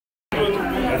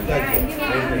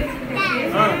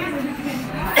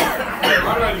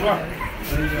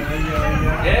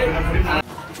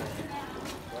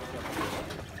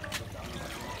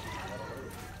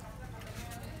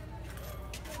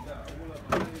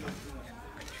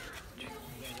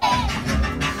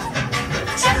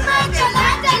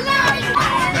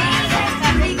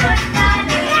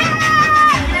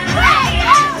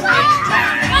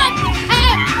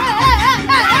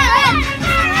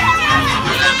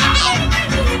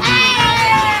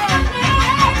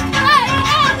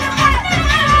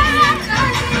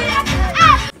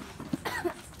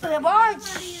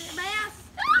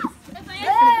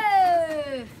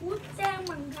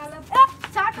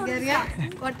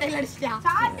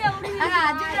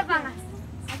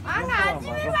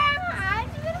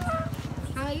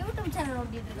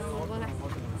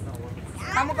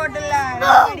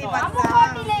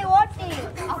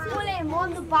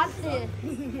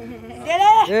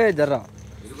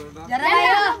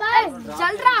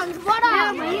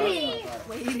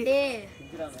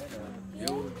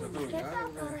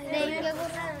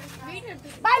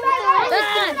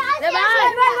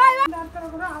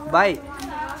Bye.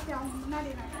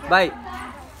 Bye.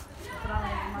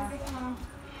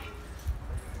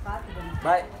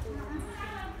 Bye.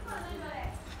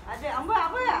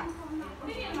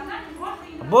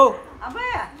 Abu.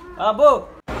 Abu.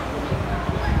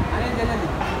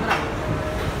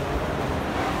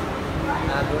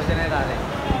 Nah, dua jene rare.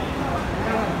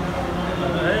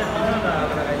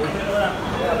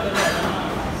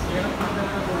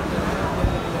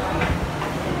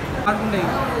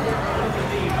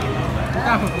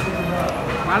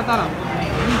 మాడతారా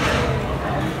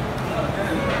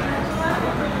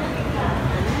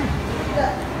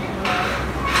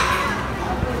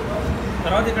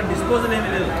తర్వాత ఇక్కడ disposal ఏమీ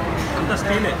లేదు, అంత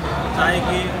స్టీలే.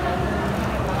 చాయ్కి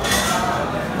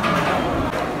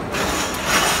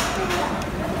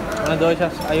మన దోశ,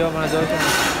 అయ్యో మన దోశ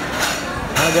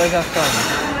వస్తుంది.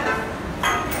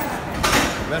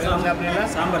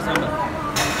 సాంబార్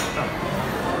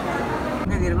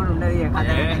తిరుగుడు ఉండదు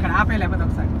ఇక్కడ ఆపే లేకపోతే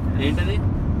ఒకసారి. ఏంటది?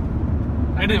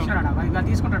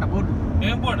 తీసుకుంటాడా బోర్డు?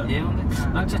 ఏం బోర్డు? ఏముంది?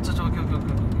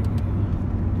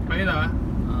 పైన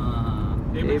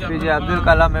ఏపీజే అబ్దుల్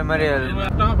కలాం మెమోరియల్.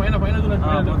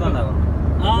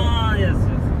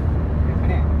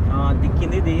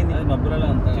 దిక్కింది దిగింది మబ్బులలో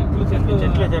అంతా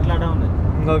చెట్లాడా ఉంది.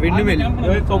 ఇంకో విండు మిల్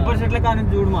కొబ్బరి చెట్ల కానీ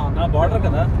చూడు మా బార్డర్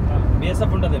కదా,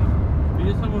 బిఎస్ఎఫ్ ఉంటుంది.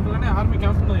 బిఎస్ఎఫ్ ఉంటుంది, ఆర్మీ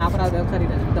క్యాంప్ ఉంటుంది. ఒకసారి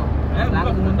చూద్దాం.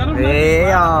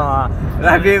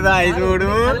 రవి బాయ్ చూడు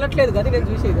కదలట్లేదు గది నేను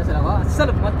చూసేది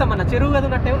అసలు మొత్తం మన చెరువు కదా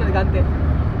ఉన్నట్టే ఉన్నది అంతే.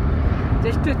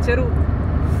 జస్ట్ చెరువు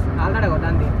ఆల్రెడీ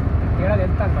దాన్ని ఏడాది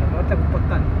వెళ్తాను మనం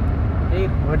మొత్తం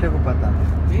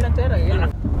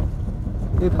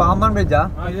ఇది పాంబన్ బ్రిడ్జా?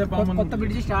 కొత్త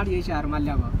బ్రిడ్జ్ స్టార్ట్ చేశారు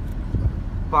మళ్ళీ.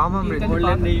 పాంబన్ బ్రిడ్జ్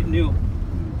న్యూ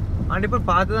అంటే ఇప్పుడు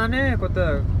పాతదానే కొత్త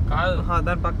కాదు,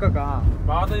 దాని పక్క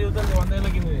పాత యువత 100 ఏళ్ళ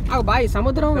కింద బాయ్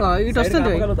సముద్రం ఇటు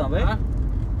వస్తుంది.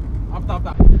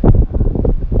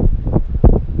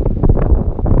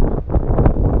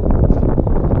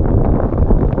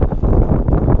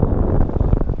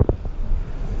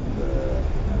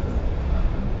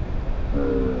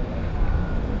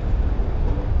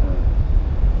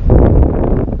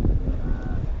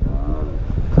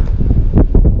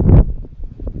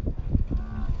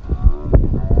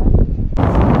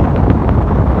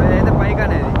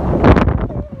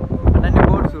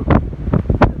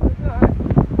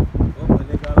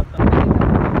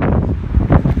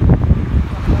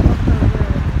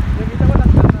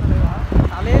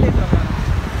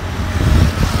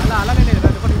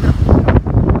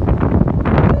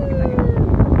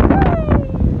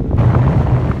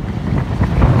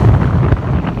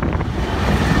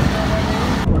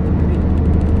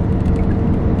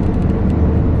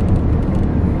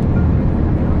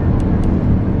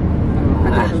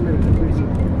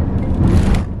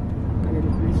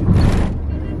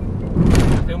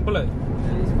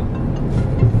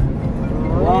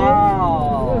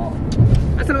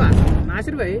 అసలు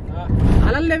నాసిర్ భాయ్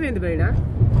అలల్లేమేంది బయట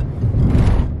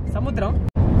సముద్రం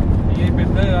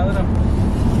పెద్ద కాదురా,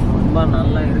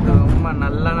 నల్ల ఇరుకు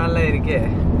నల్ల ఇరికే.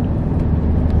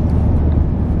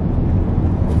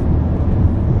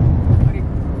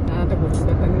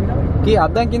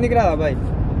 అద్దం కిందికి రాదా బాయ్?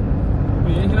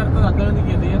 ఏం చేస్తుంది అక్కడ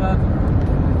దిగరా.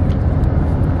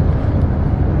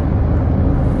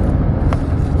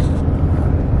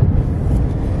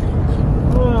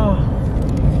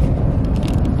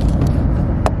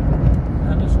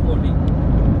 ధనుష్కోడి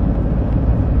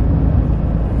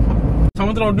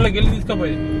సముద్రం ఒడ్డులోకి వెళ్ళి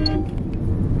తీసుకుపోయి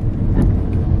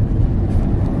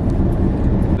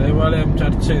దేవాలయం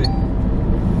చర్చ్ ఇది.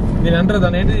 దీని అంటారు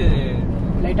దాని ఏంటి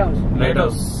లైట్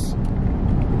హౌస్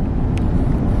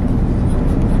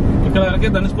ఇక్కడ వరకే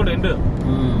ధనుష్కోడి ఎండ్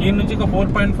ఈ నుంచి ఒక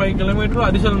 4.5 kilometre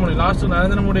additional Modi last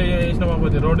Narendra Modi వేసిన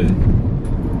బాబు రోడ్ ఇది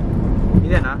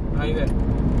ఇదేనా ఇదే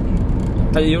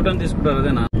అది యూటర్న్ తీసుకుంటారు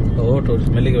అదేనా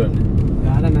టూరిస్ట్ మెల్లిగా వెళ్ళండి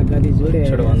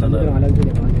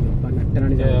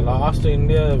లాస్ట్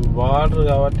ఇండియా బార్డర్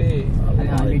కాబట్టి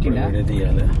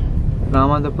తీయాలి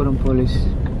రామాంతపురం పోలీస్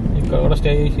ఇక్కడ కూడా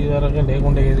స్టే చేసి వరకు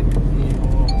లేకుండా ఇది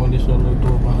పోలీసు వాళ్ళు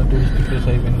బాగా టూరిస్ట్ ప్లేస్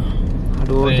అయిపోయింది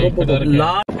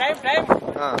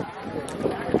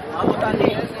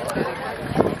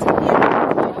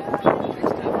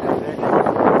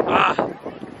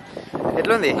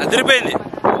ఎట్లుంది అదిరిపోయింది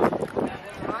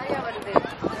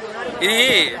ఇది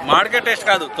మార్కెట్ టెస్ట్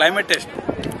కాదు క్లైమేట్ టెస్ట్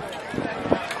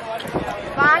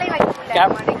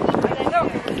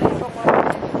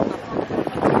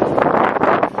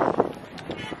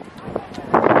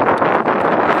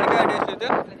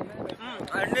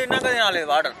అన్ని తినాలి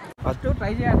వాటర్ ఫస్ట్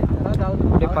ట్రై చేయాలి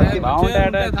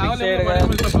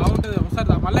బాగుంటుంది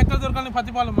మళ్ళీ ఎక్కడ దొరకాలి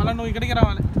పత్తిపాలు మళ్ళీ నువ్వు ఇక్కడికి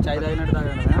రావాలి చాయ్ తాగినట్టు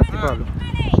తాగండి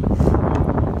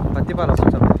పత్తిపాలు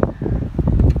వస్తుంది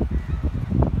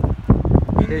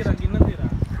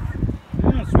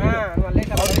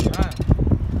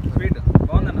స్వీట్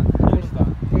బాగుందన్న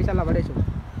పడేసు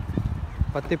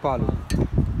పత్తిపాలు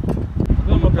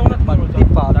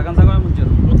సగం సగం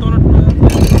ముంచారు మొత్తం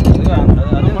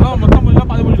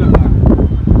 10 బుల్లు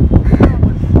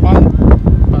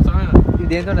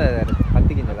ఇది ఏంటో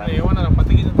పత్తి గింజ ఏమన్నా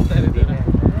పత్తి గింజ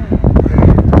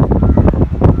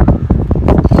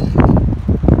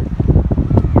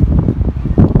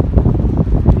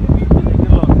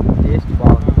టేస్ట్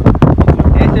బాగుంది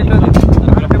టేస్ట్ ఎట్లుంది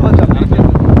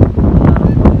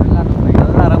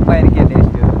అరపాయనికే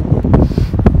టేస్ట్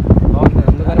బాగుంటుంది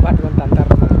ఎందుకని పట్టుకుంటే అంటారు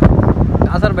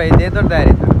అసలు భయ్ దేంతో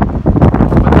తయారవుతారు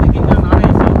పత్తి గింజ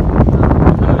నానేసి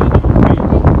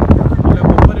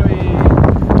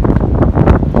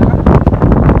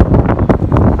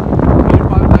కొబ్బరి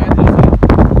పాలు తయారు చేసి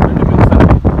 2 మిక్సర్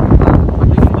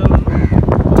పత్తి గింజలు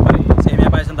కొబ్బరి సేమియా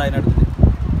పాయసం తాగినట్టు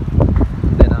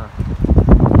అంతేనా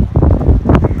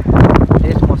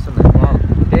టేస్ట్ మస్తుంది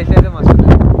టేస్ట్ అయితే మస్తుంది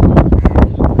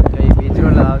ఈ బీచ్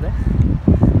రోడ్లో తాగితే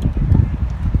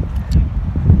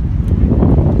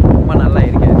మన నల్లా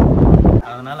ఇరికే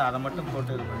அதனால அதை மட்டும்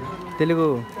போட்டு తెలుగు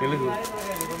తెలుగు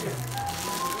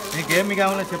మీకేమి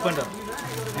కావాలో చెప్పండి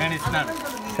నేను ఇస్తున్నాను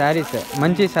శారీస్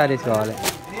మంచి శారీస్ కావాలి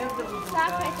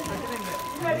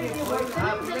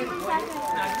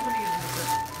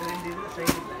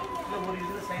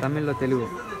తమిళ్లో తెలుగు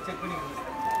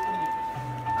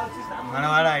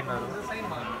మనవాడ అయినారు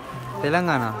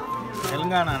తెలంగాణ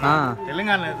తెలంగాణ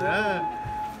తెలంగాణ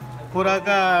పూరాక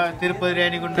తిరుపతి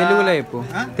రేణిగుంట తెలుగులో చెప్పు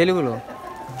తెలుగులో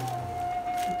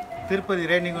తిరుపతి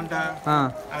రేణిగుంట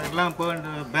அதெல்லாம்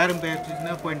போயிட்டு பேரம்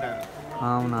பேசினா போயிட்டாரு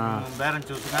అవునా பேரம்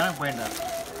చూసుకున్నా పోయింటారు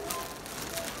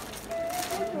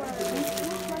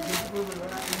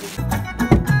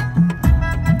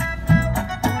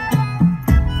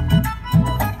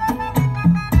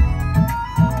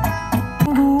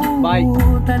bye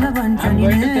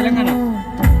Telangana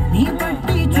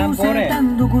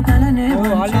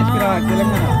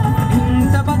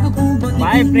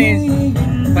bye friends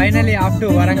finally off to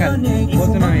Warangal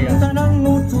పోతున్నాం ఇక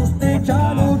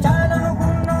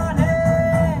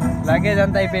లగేజ్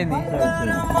అంతా అయిపోయింది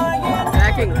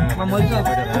ప్యాకింగ్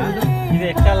ఇది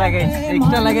ఎక్స్ట్రా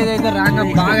లగేజ్ అయితే రాంగ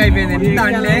బాగా అయిపోయింది ఎంత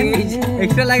అంటే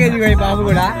ఎక్స్ట్రా లగేజ్ పోయి బాబు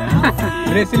కూడా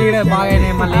డ్రెస్సులు కూడా బాగా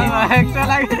అయినాయి మళ్ళీ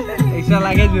ఎక్స్ట్రా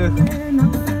లగేజ్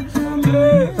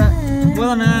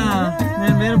పోదనా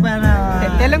నేను వేరే పైన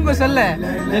తెలుగు సొల్లే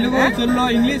తెలుగు సొల్లో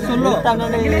ఇంగ్లీష్ సొల్లో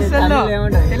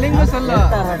తెలుగు సొల్లో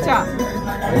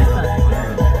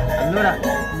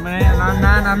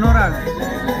ನಾನು Anurag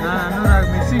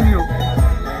missing you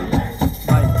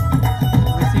bye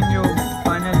missing you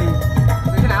finally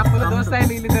దోస్తా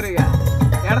ఇల్లిద్దరు ఇక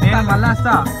మళ్ళీ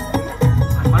వస్తా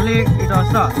మళ్ళీ ఇటు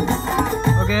వస్తా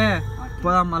ఓకే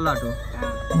పోదాం మళ్ళీ అటు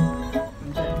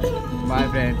బాయ్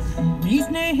ఫ్రెండ్స్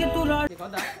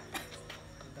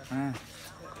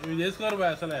ఇవి చేసుకోరు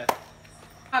బాయ్ అసలే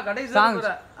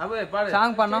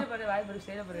సాంగ్ పన్నా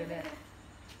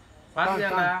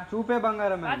చూపే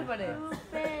బంగారం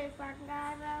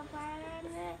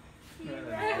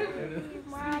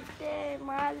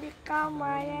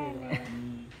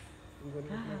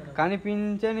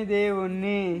కనిపించని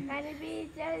దేవుణ్ణి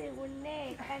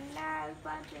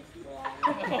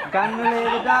కన్ను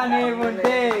లేదు దాని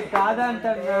ఉంటే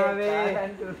కాదంటున్నావే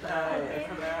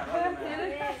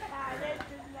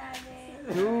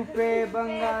చూపే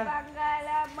బంగారం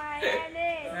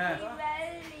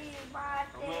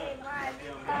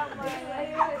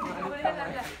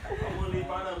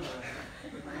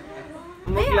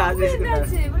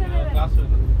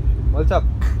వాట్సాప్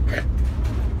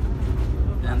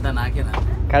అంతా నాకేనా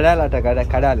కడాలట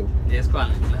కడాలు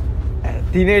చేసుకోవాలి ఇట్లా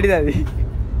తినేటిది అది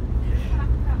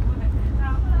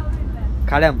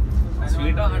కడం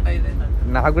స్వీట్ హాట్ అయితే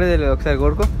నాకు కూడా తెలియదు ఒకసారి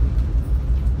కొడుకో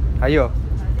అయ్యో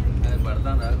అది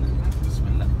పడతాను రాదు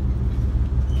బిస్మిల్లా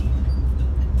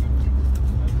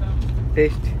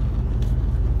టేస్ట్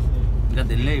ఇంకా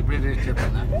తెలియదు ఇప్పుడే టేస్ట్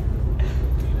చెప్తాను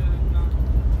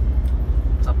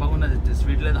తప్పకుండా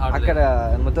స్వీట్ లేదు హాట్ అక్కడ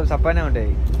మొత్తం సప్పానే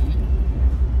ఉంటాయి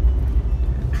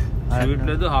స్వీట్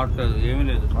లేదు హాట్ లేదు ఏమీ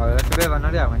లేదు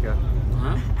పన్నాడుగా మంచిగా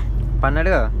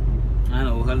పన్నాడుగా ఆయన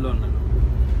ఊహల్లో ఉన్నాడు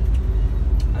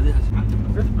అది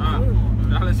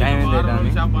టైం ఎంత అవుతుంది?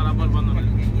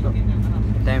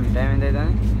 టైం ఎంత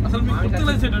అవుతుంది? అసలు మీకు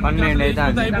గుర్తులేదు సార్ 12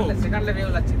 అవుతుంది. సెకండ్ల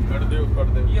వేవ్ వచ్చింది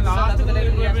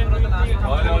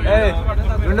ఏయ్,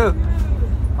 ఉండు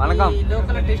వనకం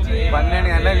 12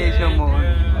 గంటలకు లేచాము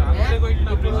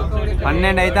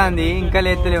 12 అవుతుంది ఇంకా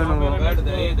లేస్తలేవు నువ్వు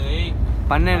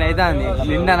 12 అవుతుంది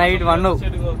నిండా నైట్ 1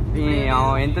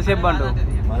 ఎంతసేపు అంటావు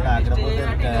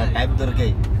టైం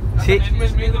దొరికాయి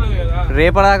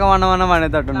రేపటిదాకా వనం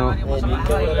అనేటట్టు నువ్వు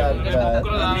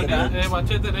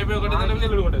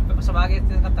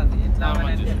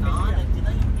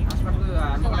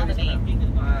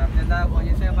బాగా ఫోన్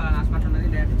చేస్తే హాస్పిటల్ ఉన్నది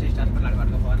డైరెక్ట్ చేసి హాస్పిటల్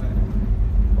పడుకోవాలి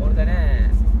పోతేనే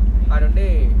వాడుండి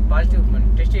పాజిటివ్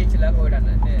టెస్ట్ చేయించలే కోవిడ్ అన్న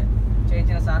అంటే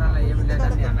చేయించిన సార్ అలా ఏమి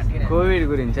లేదని అన్నట్టుగా కోవిడ్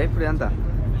గురించి ఇప్పుడు ఎంత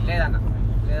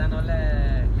లేదన్న వల్ల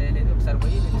లేదు ఒకసారి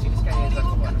పోయి సిటీ స్కాన్ చేసి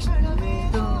పట్టుకోవాలి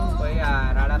పోయి ఆ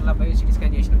రాడార్లో పోయి సిటీ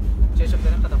స్కాన్ చేసినాం చేసి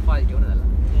వస్తేనే కదా పాజిటివ్ ఉన్నది అలా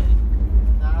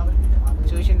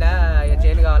చూసిండా ఇక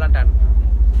జైలు కావాలంటాడు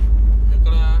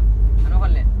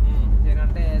అనుకోలే జైలు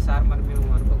అంటే సార్ మరి మేము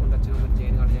అనుకోకుండా వచ్చినాం మరి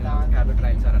జైలు కావాలి ట్యాబ్లెట్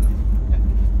రాయాలి సార్ అన్న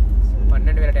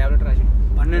 12,000 ట్యాబ్లెట్ రాసి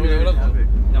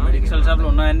 12,000 మెడికల్ షాప్లో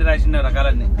ఉన్నాయని రాసిన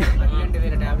రకాలన్నీ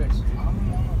 12,000 ట్యాబ్లెట్స్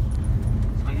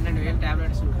 12,000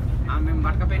 ట్యాబ్లెట్స్ మేము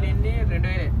పట్టకపోయినాయండి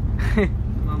 2,000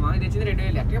 మా మామయ్య తెచ్చింది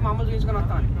 2,000 అట్టే మామూలు చూసుకొని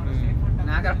వస్తామని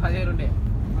నా దగ్గర 10,000 ఉండే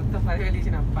మొత్తం 10,000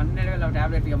 ఇచ్చిన 12,000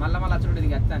 ట్యాబ్లెట్ ఇక మళ్ళీ వచ్చి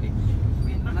ఇక ఎత్తాని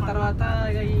అన్న తర్వాత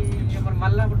ఇక మరి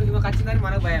మళ్ళీ ఇప్పుడు మాకు వచ్చిందని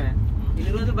మనకు భయమే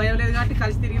ఇన్ని రోజులు భయం లేదు కాబట్టి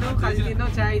కలిసి తిరిగినాం కలిసి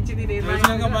తిన్నాం చాయ్ ఇచ్చింది నేను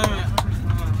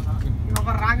ఒక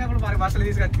రాగా కూడా మరి బస్సులు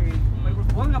తీసుకొచ్చింది మరి ఇప్పుడు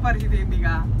ఫోన్గా పరిస్థితి ఏంది ఇక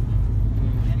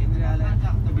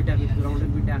బిడ్డ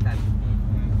బిడ్డ అంటారు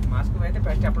మాస్క్ అయితే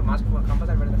పెట్టి అప్పుడు మాస్క్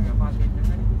కంపల్సరీ పెడతాను కదా మాస్క్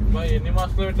ఎన్ని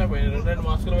మాస్కులు పెట్టినా 2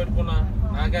 మాస్కులు పెట్టుకున్నా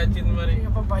నాకే వచ్చింది మరి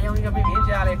భయం ఇక మేము ఏం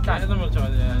చేయాలి ఎట్లా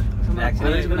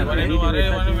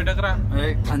పెట్టకరా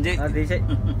తీసేయి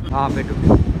పెట్టు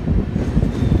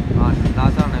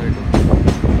లాసా ఉన్నా పెట్టు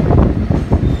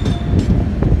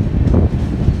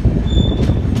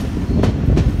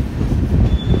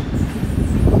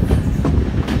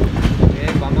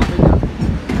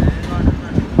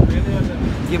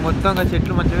ఈ మొత్తంగా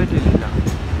చెట్లు మంచిగా పెట్టేది ఇలా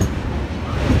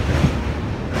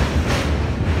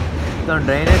మొత్తం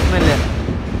డ్రైనేజ్ స్మెల్